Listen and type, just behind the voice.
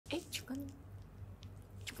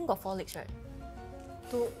Chicken got 4 legs, right?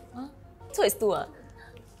 2. Huh? So it's 2. How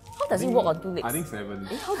does it walk on 2 legs? I think 7.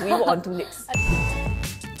 How do we walk on 2 legs?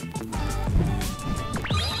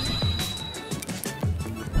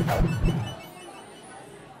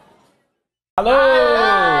 Hello!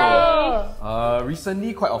 Hi.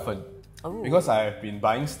 Recently, quite often. Oh. Because I've been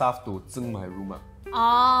buying stuff to zeng my room up.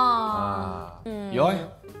 You? You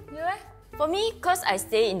eh? For me, because I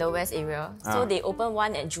stay in the West area, so they opened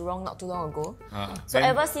one at Jurong not too long ago. So then-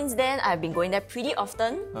 ever since then, I've been going there pretty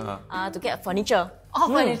often to get furniture. Oh,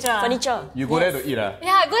 furniture. Furniture. You go there to eat, Yeah,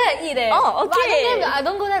 I go there eat there. Oh, But okay. I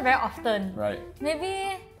don't go there very often. Right.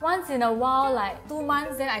 Maybe once in a while, like 2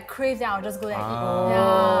 months, then I crave, then I'll just go there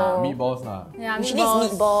and eat. Meatballs lah. Yeah, Usually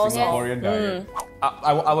it's meatballs. Singaporean diet.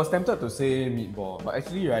 I was tempted to say meatball, but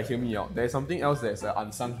actually, right, hear me out. There's something else that's an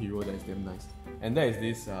unsung hero that's damn nice. And that is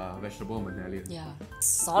this vegetable medallion. Yeah.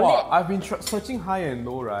 Solid. Wow, I've been searching high and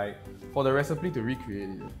low, right, for the recipe to recreate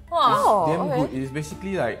it. Wow. It's damn okay. good. It's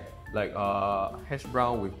basically like hash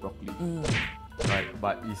brown with broccoli. Right,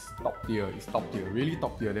 but it's top tier. It's top tier. Really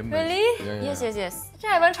top tier. Damn nice. Really? Yeah. Yes. Actually,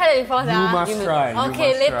 I haven't tried it before. You must try. you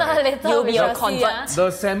Okay, must later try. You'll be we a shall see. convert. The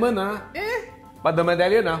salmon, but the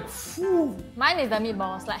medallion, Mine is the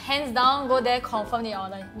meatballs. Like, hands down, go there, confirm the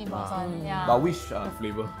order meatballs one. Yeah. but which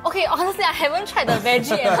flavor? Okay, honestly, I haven't tried the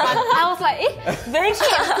veggie and plant. I was like, veggie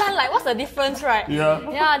and plant, like, what's the difference, right? Yeah.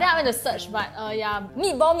 Yeah, then I went to search, but yeah,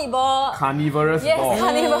 meatball. Carnivorous Yes, ball.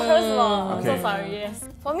 carnivorous ball. I'm Okay. so sorry, yes.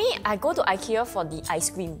 For me, I go to Ikea for the ice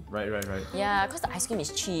cream. Right. Yeah, because the ice cream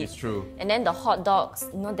is cheap. It's true. And then the hot dogs,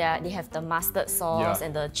 you know, they have the mustard sauce Yeah.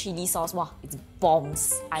 and the chili sauce. Wow, it's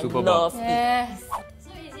bombs. I Super love bomb. it. Yes.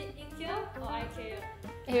 So is it Ikea or Ikea?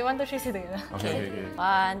 Okay, 1, 2, 3, say together. Okay.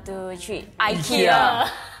 1, 2, 3. IKEA.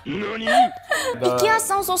 IKEA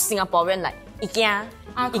sounds so Singaporean, like Ikea.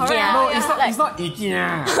 correct. Ikea. No, Yeah. it's not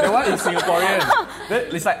Ikea. That one is Singaporean.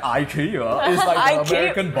 It's like Ikea. It's like the Ikea.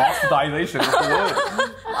 American bastardization of the word.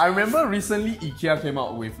 I remember recently Ikea came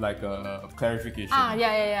out with like a clarification.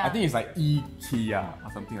 Yeah. I think it's like Ikea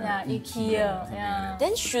or something like Yeah, that. Ikea. Yeah.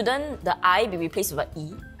 Then shouldn't the I be replaced with an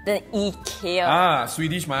E? Then Ikea.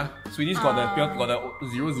 Swedish ma. Swedish got the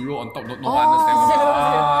 0 on top. No one understands.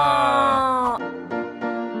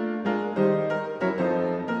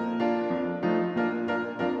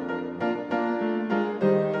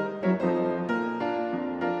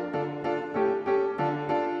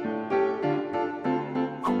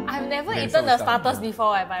 I've never Okay, eaten so the we start. starters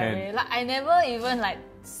before, by the Can. way. Like, I never even like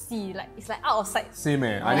see. Like, it's like out of sight. Same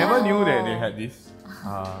I never knew that they had this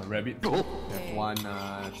rabbit. There's one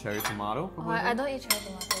cherry tomato. Oh, I don't eat cherry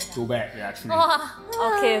tomato. Too bad, there are 3.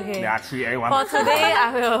 Okay. There are 3, everyone. For today,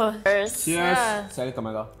 I will. Cheers. Cheers. Yes. Cherry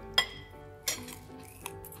tomato.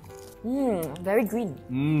 Very green.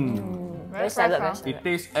 Very salad. fresh, Very It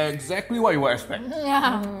tastes exactly what you would expect.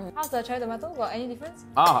 Yeah. How's the cherry tomato? Got any difference?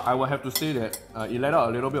 I will have to say that it let out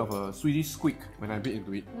a little bit of a Swedish squeak when I bit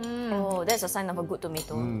into it. Oh, that's a sign of a good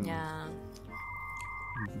tomato. Yeah.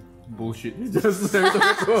 Bullshit. It's just cherry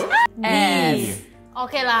tomato. S.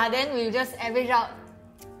 Okay lah, then we just average out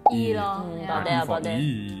E lor. About Yeah. there, about there.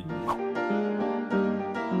 E.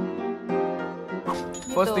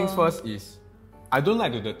 First things first is, I don't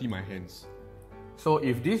like to dirty my hands. So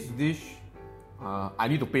if this dish, I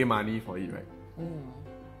need to pay money for it, right?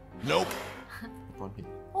 Nope. Prawn head.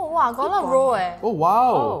 Oh wow, got a lot of roll eh. Oh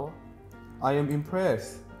wow! Oh. I am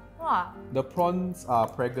impressed. Wow. The prawns are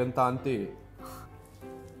pregantante.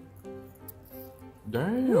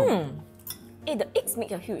 Damn. Hey, the eggs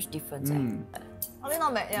make a huge difference. I mean,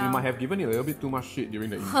 not bad, We yeah. might have given it a little bit too much shit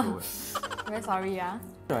during the intro. Very sorry, yeah.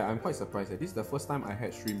 Right, I'm quite surprised. This is the first time I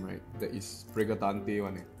had shrimp, right? That is pregantante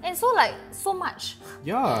one. And so like, so much.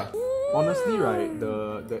 Yeah. Honestly, right,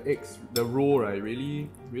 the eggs, the roll, right, really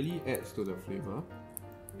adds to the flavor.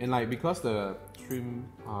 And like, because the shrimp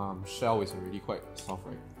shell is already quite soft,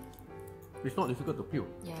 right? It's not difficult to peel.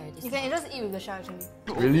 Yeah, it is. You can just eat with the shell actually.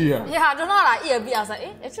 Really? Yeah. Yeah, I don't know, like, eat a bit, I was like,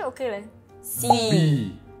 actually okay leh. C.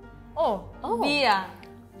 B. Oh, B ah.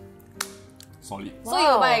 Solid. So you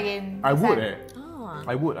will buy again? I next would time?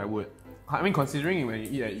 I would. I mean, considering when you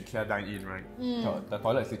eat at Ikea dine-in, right? The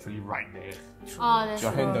toilet is literally right there. Oh, that's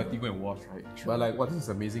Your true. hand dirty, go and wash, right? But like, what, this is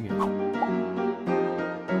amazing.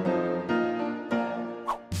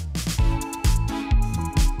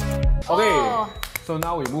 Okay, so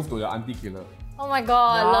now we move to the auntie killer. Oh my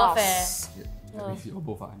god, I love it. Yeah, let me see. Oh,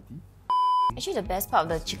 both are auntie. Actually, the best part of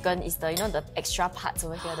the chicken is the the extra parts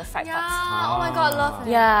over here, the fried Yeah, parts. oh my god, I love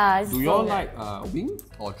it. Yeah. It's Do you all so like wing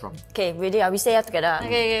or drum? Okay, ready? We say it together.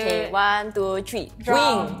 Okay. 1, 2, 3.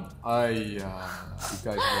 Drum. Wing. Aiya, you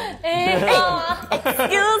guys wrong.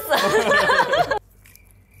 Excuse.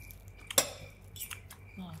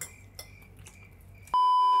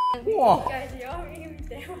 Wow. Guys, you all make me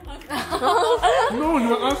damn No,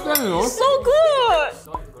 you understand, you know? So good!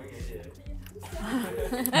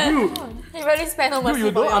 Dude, You really spend no dude, mercy you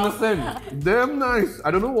for don't y'all. understand. Damn nice.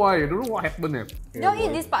 I don't know why. I don't know what happened there. You don't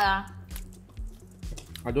eat this part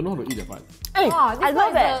I don't know how to eat that part. Hey, Wow, this I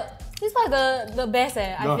love part it. This part is the best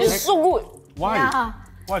I No, feel. It's so good. Why? Yeah.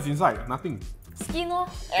 What's inside? Nothing. Skin oh.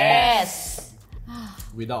 Yes.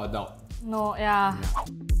 Without a doubt. No, yeah.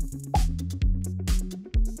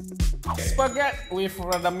 Spaghetti with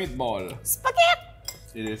the meatball. Spaghetti.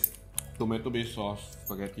 It is tomato-based sauce,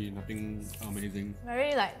 spaghetti, nothing amazing.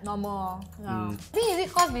 Very like normal. Yeah. I think is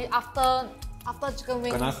it cause we after chicken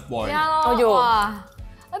wing? Kena spoil. Yeah. Oh, yo. Wow.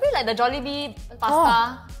 A bit like the Jollibee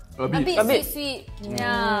pasta. A bit. A bit. sweet.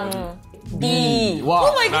 Yeah. D.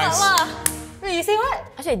 Wow, Oh my god, nice. wow. Wait, you say what?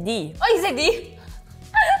 I said D. Oh, you said D?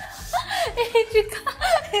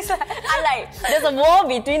 It's like, I like, there's a wall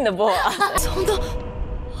between the bowl. そんな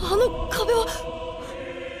あの壁は50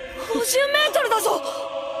メートルだぞ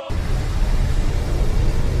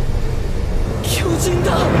巨人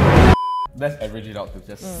だ Let's average it out to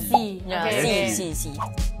just C. C. Yeah, Okay. C, C, C. And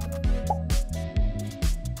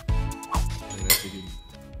let's begin.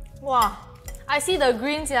 Wow. I see the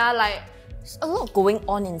greens, yeah, like There's a lot going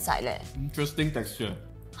on inside leh. Interesting texture.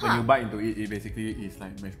 When you bite into it, it basically is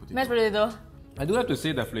like mashed potato. mashed potato. I do have to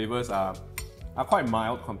say the flavors are quite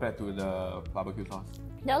mild compared to the barbecue sauce.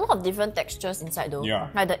 There are a lot of different textures inside though. Yeah.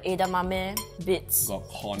 Like the edamame bits. Got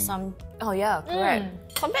corn. Some, oh yeah, correct.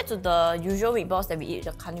 Compared to the usual meatballs that we eat,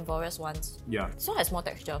 the carnivorous ones, Yeah. this one has more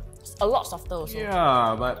texture. It's a lot softer also.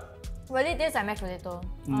 Yeah, but Really tastes like mashed potato.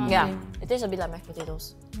 Yeah, it tastes a bit like mashed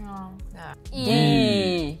potatoes. Yeah. Yeah. E.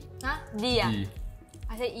 D. Huh? D ah? E.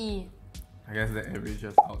 I said E. I guess that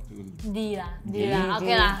averages out to D lah. D lah.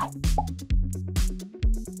 Okay lah.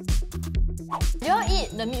 Do you all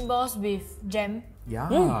eat the meatballs with jam? yeah,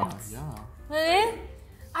 yeah. Really?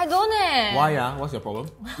 I don't eh. Why What's your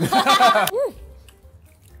problem?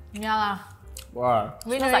 Yeah lah. Why?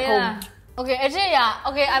 Win Smells already like lah. Okay, actually yeah.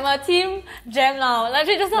 Okay, I'm a team jam now.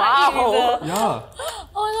 Actually just now I eat with the... Yeah.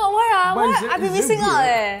 Oh no, why ah? But Why? it's- I've been it's missing damn out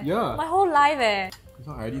good, eh. Yeah. My whole life eh.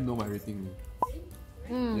 So I already know my rating.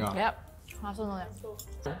 Yeah. Yep. I also know that.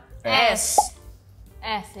 S.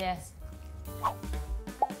 S, yes.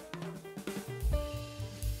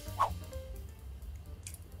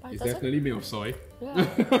 It's definitely made of soy. I'm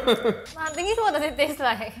thinking what does it taste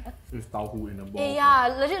like? It's tauhu in a ball. Eh, yeah,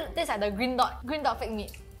 legit tastes like the green dot fake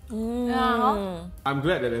meat. Yeah, huh? I'm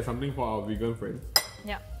glad that there's something for our vegan friends.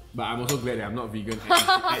 Yeah. But I'm also glad that I'm not vegan at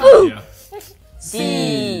Ikea.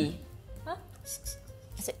 C. Huh?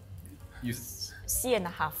 I said You, C and a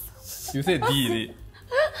half. you said D, is it?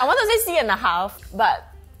 I want to say C and a half, but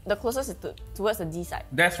the closest is towards the D side.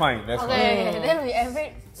 That's fine, that's fine. Okay, then we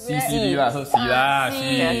average. C, C, D lah, so C lah, C.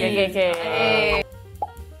 C. Okay.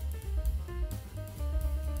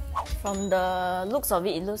 From the looks of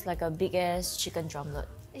it, it looks like a big ass chicken drumlet.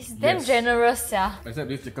 It's damn Yes. generous, yeah. Except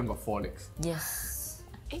this chicken got 4 legs. Yes.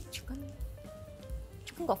 Eh, chicken?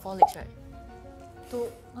 Chicken got 4 legs, right? Two.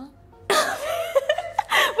 Huh?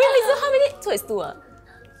 Wait, so how many? So it's 2 ah?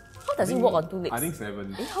 How does it walk on 2 legs? I think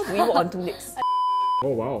 7. Eh, how do we walk on 2 legs?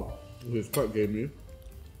 Oh wow, it's quite gamey.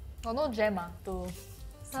 Oh, no jam ah, to.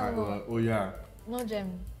 Oh yeah. No jam.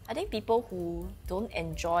 I think people who don't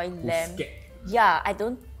enjoy Who's lamb, scared? yeah, I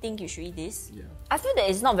don't think you should eat this. Yeah. I feel that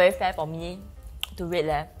it's not very fair for me to rate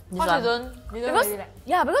lamb. This Cause one. you don't Because, really like.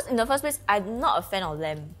 yeah, because in the first place, I'm not a fan of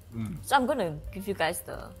lamb. So I'm gonna give you guys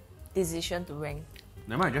the decision to rank.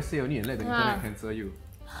 Never mind, just say only and let the internet cancel you.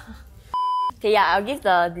 Okay, yeah, I'll give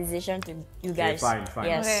the decision to you guys. fine, fine.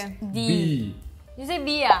 Yes. Okay. D. B. You say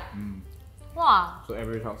B ah? Wow. So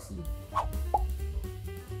average out C.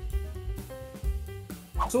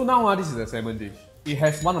 So now this is the salmon dish. It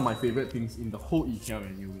has one of my favorite things in the whole Ikea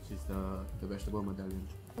menu, which is the vegetable medallion.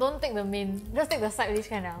 Don't take the main. Just take the side dish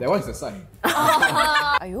kind of. That one is the side.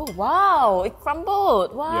 Ayo, wow, it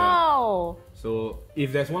crumbled. Wow. So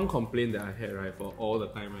if there's one complaint that I had right for all the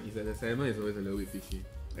time, right, is that the salmon is always a little bit fishy.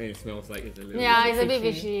 And it smells like it's a little Yeah, bit it's a bit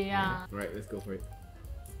fishy. fishy, yeah. Right, let's go for it.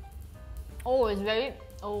 Oh, it's very.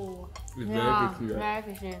 Oh. It's Yeah, very fishy, right?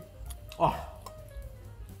 very fishy. Oh.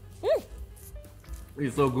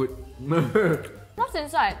 It's so good. What's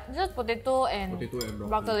inside? Just potato and Potato and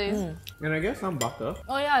broccoli. broccoli. And I guess some butter.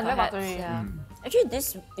 Oh yeah, it's very Perhaps, buttery. yeah. Actually,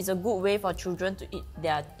 this is a good way for children to eat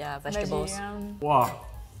their vegetables. Veggie, Wow.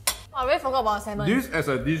 I already forgot about salmon. This as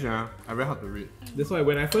a dish, I very hard to read. That's why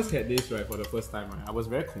when I first had this right for the first time, right, I was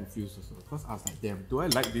very confused also because I was like, damn, do I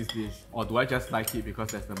like this dish or do I just like it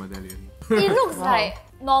because that's the medallion? It looks like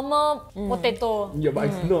normal potato. Yeah, but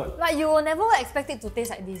it's not. Like you will never expect it to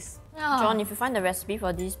taste like this. Yeah. John, if you find the recipe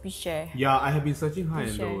for this, please share. Yeah, I have been searching high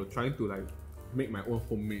and Sure. low, trying to like make my own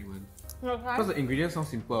homemade one. Okay. Because the ingredients sound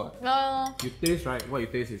simple. No. You taste right, what you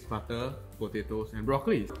taste is butter, potatoes, and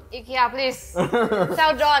broccoli. Ikea, please.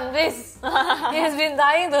 Tell John, please. He has been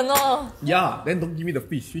dying to know. Yeah, then don't give me the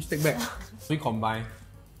fish. Fish take back. So we combine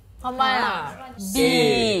Combine.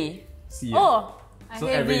 B. C. Oh, I So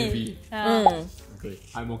hate every B. B. Yeah. Okay,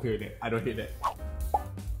 I'm okay with that. I don't hate that.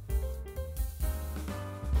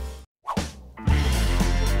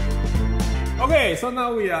 Okay, so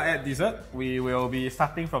now we are at dessert. We will be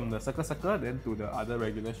starting from the circle, then to the other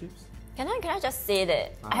regular shapes. Can I just say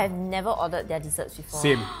that I have never ordered their desserts before.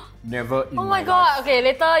 Same. Never in Oh my my god, life. okay,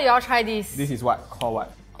 later you all try this. This is what? Called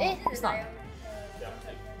what? Eh, It's not.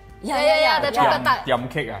 Yeah, the chocolate tart. Yum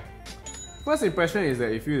cake. First impression is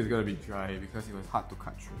that it feels it's gonna be dry because it was hard to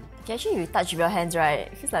cut through. Okay, actually, if you touch with your hands, right,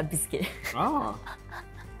 it feels like biscuit. Ah.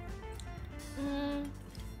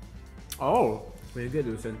 Oh, when you get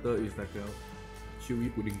to the center, it's like a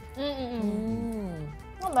chewy pudding.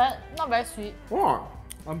 Not bad, not very sweet. Oh,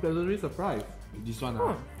 I'm pleasantly surprised. This one,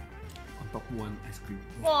 on top one ice cream.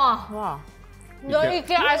 Wow, Wow. the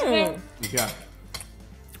Ikea ice cream. Okay,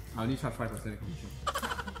 I only charge 5% commission.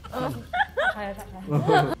 Try.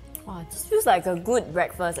 Wow, this feels like a good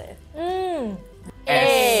breakfast. S.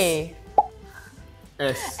 S.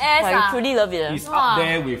 S I ah. truly love it. It's up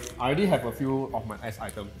there with. I already have a few of my S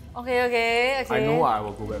items. Okay. I know what I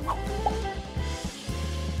will go back for.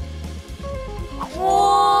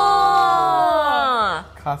 Wow.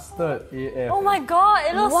 Custard AF. Oh my god,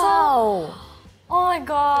 it looks so... Wow. Oh my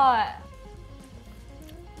god.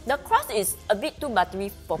 The crust is a bit too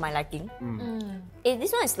buttery for my liking.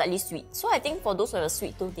 This one is slightly sweet. So I think for those who have a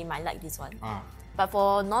sweet tooth, they might like this one. But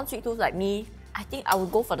for non-sweet tooth like me, I think I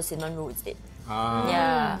would go for the cinnamon roll instead.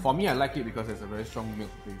 Yeah. For me, I like it because there's a very strong milk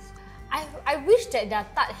taste. I wish that their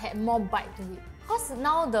tart had more bite to it. Because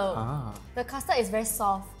now the custard is very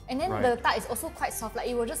soft. And then Right. the tart is also quite soft. Like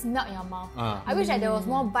it will just melt in your mouth. I wish that there was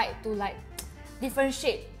more bite to like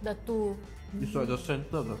differentiate the two. It's like the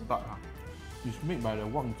center of the tart. It's made by the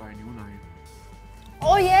Wang Zai Niu Nai.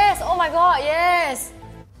 Oh yes! Oh my god, yes!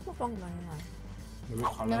 What's wrong with The red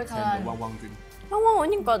colour Red and colour. the Wang Wang drink. one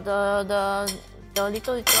only got the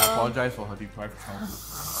little. I apologize for her deprived childhood.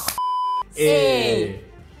 A.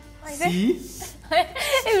 C. Hey,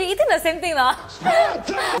 we eating the same thing lah.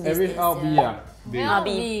 Every out B. B. Yeah,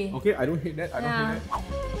 B. Okay, I don't hate that. I don't hate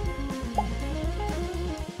that.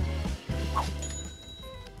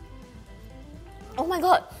 Oh my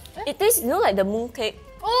god. It tastes, like the moon cake.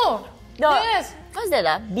 Oh! The, Yes! What's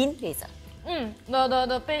that? Bean paste.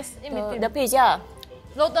 The paste in between. The paste, yeah.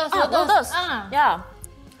 Lotus. Lotus. Ah. Yeah.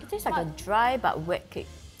 It tastes like a dry but wet cake.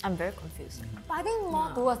 I'm very confused. But I think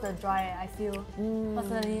more towards the dry, I feel.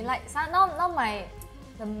 Personally. Like now my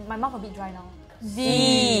mouth a bit dry now.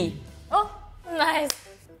 D. Oh, nice.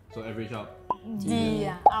 So average out. D.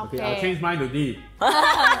 Yeah. Okay, I'll change mine to D.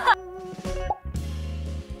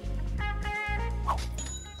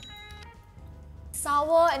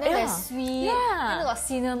 Sour and then Yeah. there's sweet. Yeah. And then got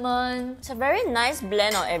cinnamon. It's a very nice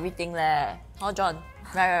blend of everything there. Oh, John.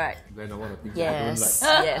 Right. Then I want to think Yes.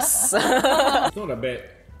 I Yes. don't like. It's not a bad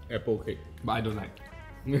apple cake, but I don't like.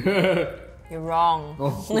 You're wrong.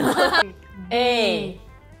 Oh. A.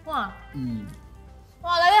 Wow.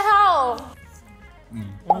 Wow, like that how?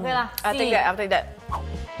 Okay lah. I'll take that. I'll take that.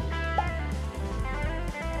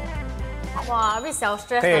 Wow, a bit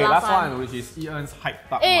self-stressed Okay, the last last one, which is Ian's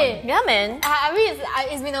hyped up Eh. one. Yeah, man. I mean,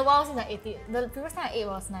 it's been a while since I ate it. The previous time I ate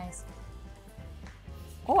was nice.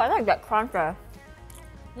 Oh, I like that crunch there.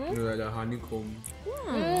 You know, like the honeycomb.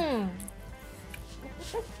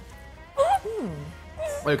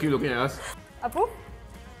 Why you keep looking at us? Approve?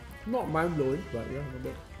 Not mind blowing, but yeah, not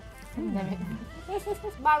bad. Damn it.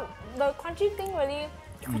 But the crunchy thing really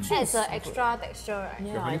adds an extra texture, right? The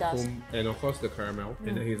Yeah, it does. honeycomb and of course the caramel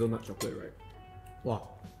and the hazelnut chocolate, right? Wow.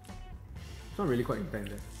 It's not really quite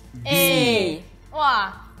intense. A.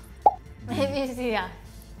 Wow. Maybe C ah.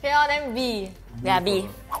 Okay, then B. Yeah, B.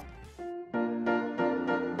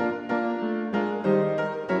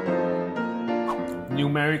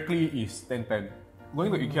 Numerically is 10-10.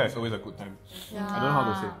 Going to Ikea is always a good time. I don't know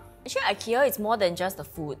how to say. Actually, IKEA is more than just the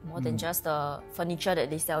food, more than just the furniture that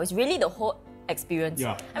they sell. It's really the whole experience.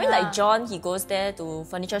 Yeah. I mean, like John, he goes there to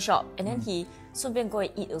furniture shop and then he 顺便 go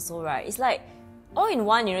and eat also, right? It's like all in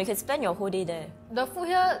one, you know, you can spend your whole day there. The food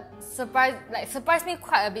here surprised me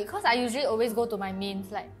quite a bit because I usually always go to my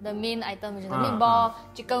mains, like the main item, which is the meatball,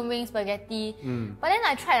 chicken wings, spaghetti. But then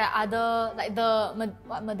I tried other, like the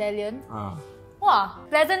medallion. Wow,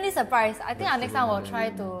 pleasantly surprised. I think next time I'll try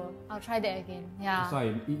that again. Yeah. So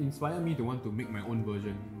it inspired me to want to make my own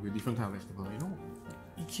version with different kind of vegetables. You know,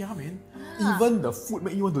 Ikea, man. Even the food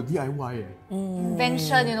make you want to DIY.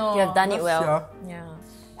 Invention, you know. You have done it well. Yeah.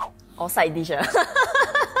 Or side dish.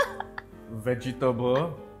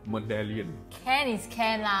 Vegetable medallion. Can is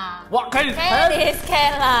can lah. What kind is Can is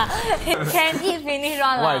can lah. Can eat finish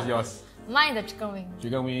one lah. What is yours? Mine is the chicken wing.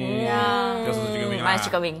 Chicken wing. Yeah. Yours is chicken wing. Mine's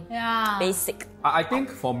chicken wing. Yeah. Basic. I think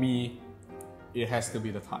for me, it has to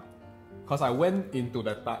be the tart. Because I went into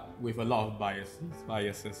the tart with a lot of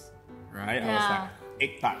biases. Right? I was like,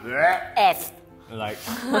 egg tart. F. Like,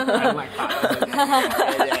 I don't like tart.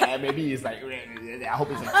 Yeah, maybe it's like, I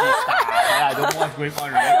hope it's a cheese tart. I don't know what's going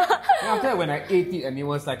on, right? And after that, when I ate it and it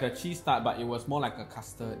was like a cheese tart, but it was more like a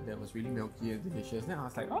custard that was really milky and delicious, then I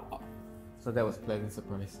was like, oh. So that was a pleasant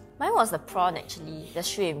surprise. Mine was the prawn actually, the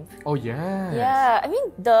shrimp. Oh yeah. Yeah, I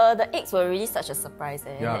mean the eggs were really such a surprise.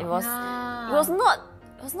 Yeah. It was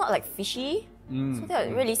not like fishy. So that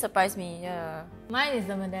really surprised me. Yeah. Mine is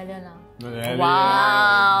the medallion lah.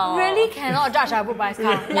 Wow. Really cannot judge a book by its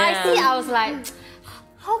cover. Like I see, I was like,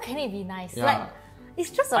 how can it be nice? Yeah. Like it's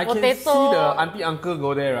just a I potato. can see the auntie uncle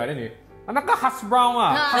go there, right? Then they, 那个 hash brown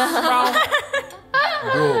啊 hash brown.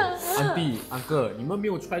 Bro, auntie uncle， 你们没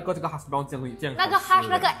有 try 过这个 hash brown 这样那个 hash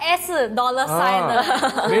那个 S dollar sign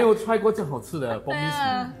的。没有 try 过这样好吃的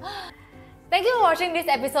promise me. Thank you for watching this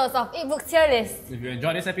episode of Eatbook Tier List. If you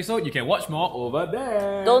enjoyed this episode, you can watch more over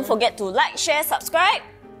there. Don't forget to like, share, subscribe.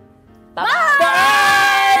 Bye.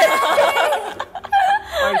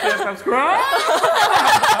 Like, share, subscribe.